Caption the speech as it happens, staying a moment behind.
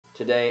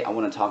Today I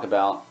want to talk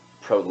about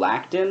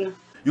prolactin.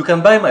 You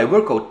can buy my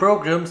workout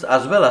programs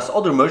as well as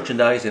other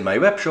merchandise in my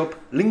webshop,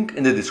 link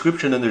in the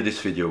description under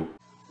this video.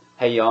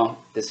 Hey y'all,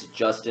 this is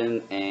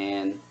Justin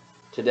and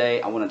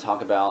today I want to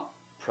talk about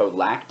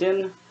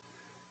prolactin.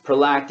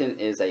 Prolactin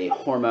is a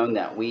hormone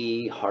that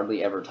we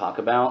hardly ever talk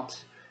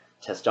about.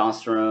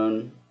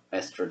 Testosterone,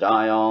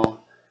 estradiol,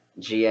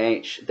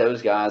 GH,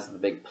 those guys are the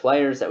big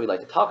players that we like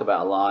to talk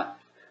about a lot.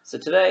 So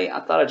today I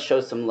thought I'd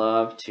show some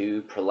love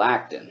to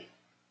prolactin.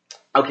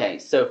 Okay,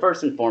 so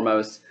first and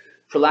foremost,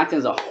 prolactin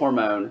is a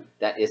hormone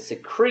that is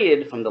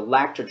secreted from the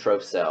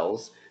lactotroph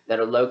cells that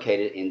are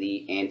located in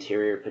the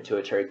anterior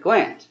pituitary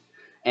gland.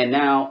 And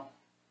now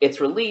its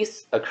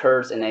release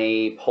occurs in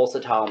a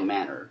pulsatile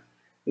manner,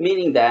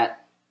 meaning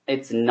that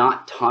it's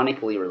not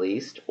tonically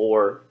released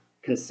or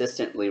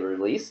consistently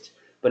released,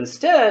 but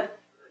instead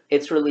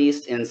it's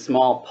released in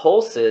small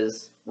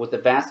pulses, with the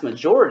vast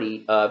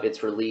majority of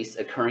its release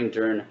occurring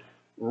during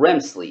REM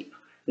sleep.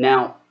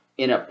 Now,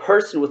 in a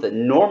person with a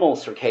normal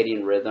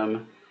circadian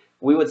rhythm,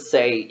 we would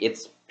say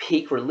its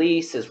peak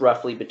release is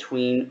roughly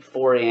between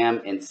 4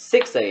 a.m. and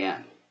 6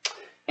 a.m.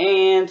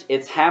 And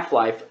its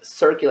half-life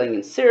circulating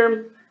in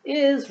serum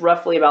is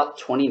roughly about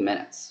 20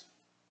 minutes.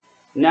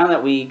 Now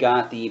that we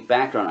got the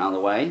background out of the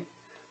way,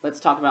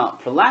 let's talk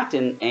about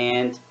prolactin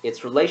and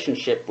its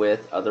relationship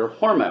with other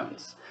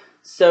hormones.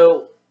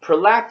 So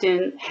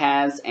prolactin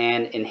has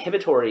an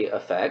inhibitory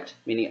effect,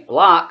 meaning it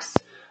blocks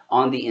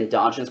on the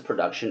endogenous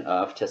production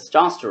of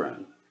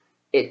testosterone.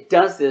 It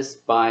does this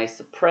by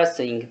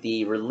suppressing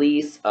the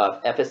release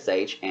of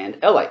FSH and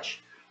LH.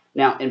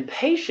 Now, in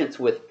patients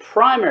with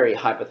primary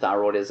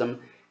hypothyroidism,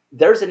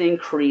 there's an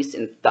increase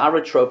in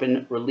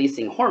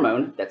thyrotropin-releasing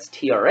hormone, that's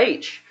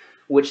TRH,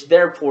 which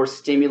therefore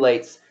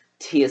stimulates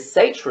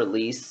TSH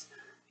release,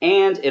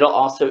 and it'll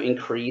also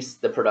increase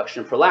the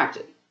production of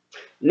prolactin.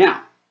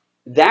 Now,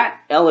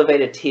 that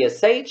elevated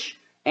TSH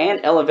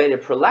and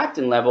elevated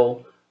prolactin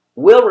level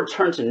will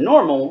return to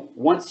normal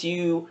once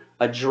you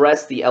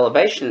address the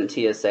elevation in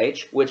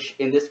TSH, which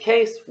in this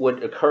case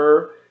would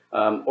occur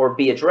or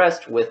be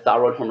addressed with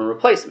thyroid hormone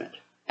replacement,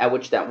 at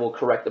which that will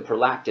correct the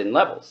prolactin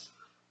levels.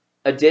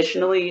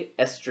 Additionally,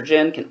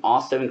 estrogen can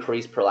also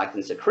increase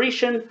prolactin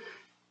secretion,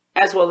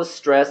 as well as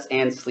stress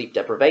and sleep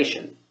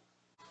deprivation.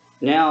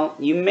 Now,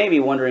 you may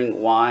be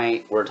wondering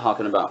why we're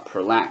talking about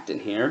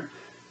prolactin here.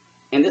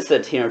 And this is a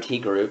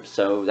TRT group,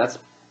 so that's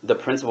the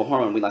principal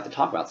hormone we like to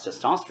talk about, is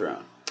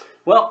testosterone.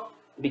 Well,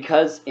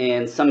 because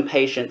in some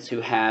patients who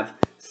have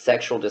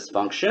sexual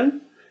dysfunction,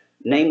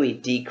 namely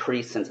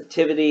decreased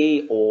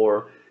sensitivity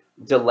or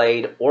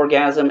delayed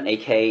orgasm,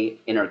 aka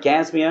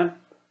anorgasmia,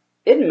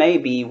 it may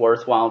be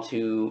worthwhile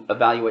to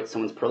evaluate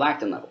someone's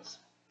prolactin levels.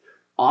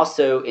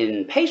 Also,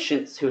 in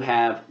patients who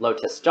have low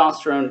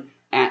testosterone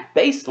at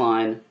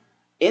baseline,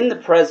 in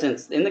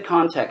the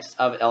context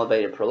of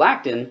elevated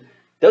prolactin,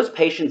 those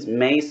patients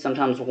may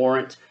sometimes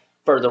warrant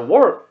further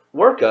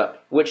workup,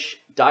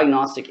 which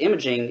diagnostic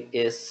imaging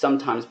is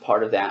sometimes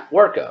part of that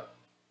workup.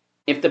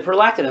 If the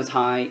prolactin is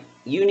high,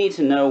 you need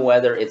to know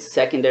whether it's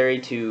secondary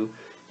to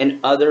an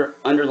other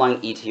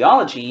underlying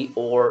etiology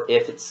or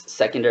if it's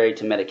secondary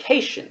to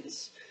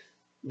medications.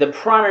 The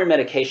primary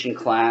medication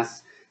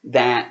class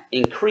that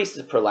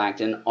increases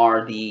prolactin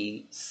are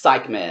the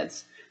psych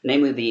meds,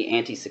 namely the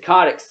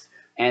antipsychotics,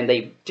 and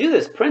they do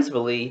this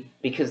principally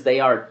because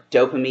they are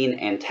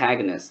dopamine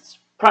antagonists,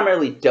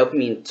 primarily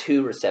dopamine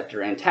 2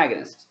 receptor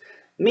antagonists,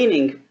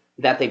 meaning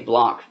that they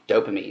block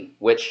dopamine,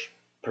 which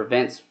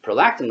prevents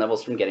prolactin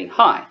levels from getting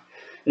high.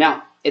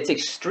 Now, it's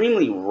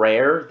extremely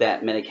rare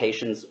that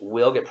medications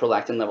will get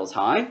prolactin levels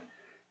high,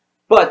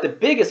 but the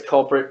biggest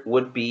culprit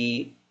would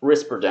be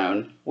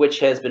risperidone, which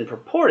has been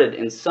purported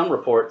in some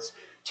reports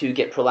to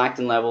get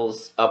prolactin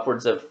levels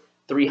upwards of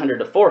 300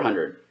 to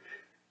 400.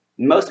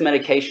 Most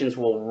medications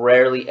will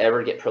rarely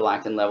ever get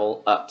prolactin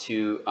level up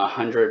to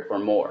 100 or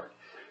more.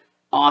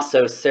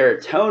 Also,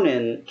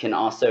 serotonin can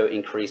also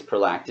increase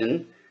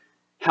prolactin,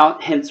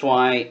 hence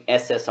why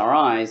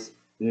SSRIs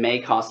may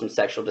cause some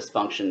sexual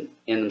dysfunction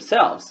in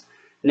themselves.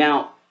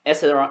 Now,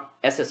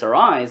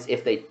 SSRIs,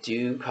 if they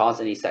do cause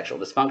any sexual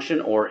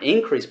dysfunction or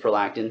increase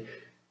prolactin,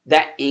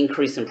 that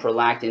increase in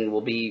prolactin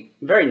will be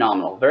very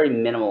nominal, very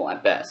minimal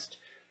at best.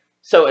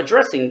 So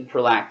addressing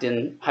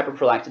prolactin,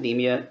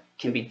 hyperprolactinemia,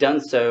 can be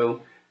done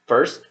so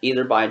first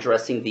either by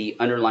addressing the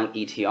underlying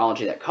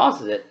etiology that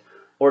causes it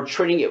or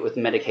treating it with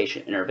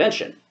medication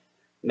intervention.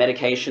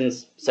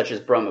 Medications such as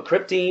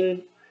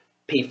bromocriptine,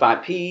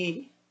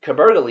 P5P,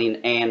 cabergoline,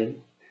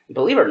 and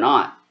believe it or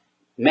not,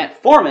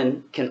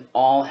 metformin can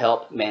all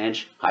help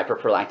manage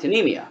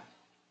hyperprolactinemia.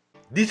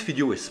 This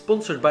video is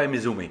sponsored by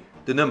MeWe,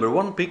 the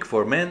 #1 pick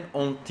for men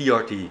on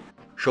TRT.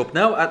 Shop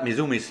now at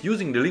MeWe's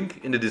using the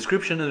link in the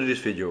description under this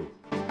video.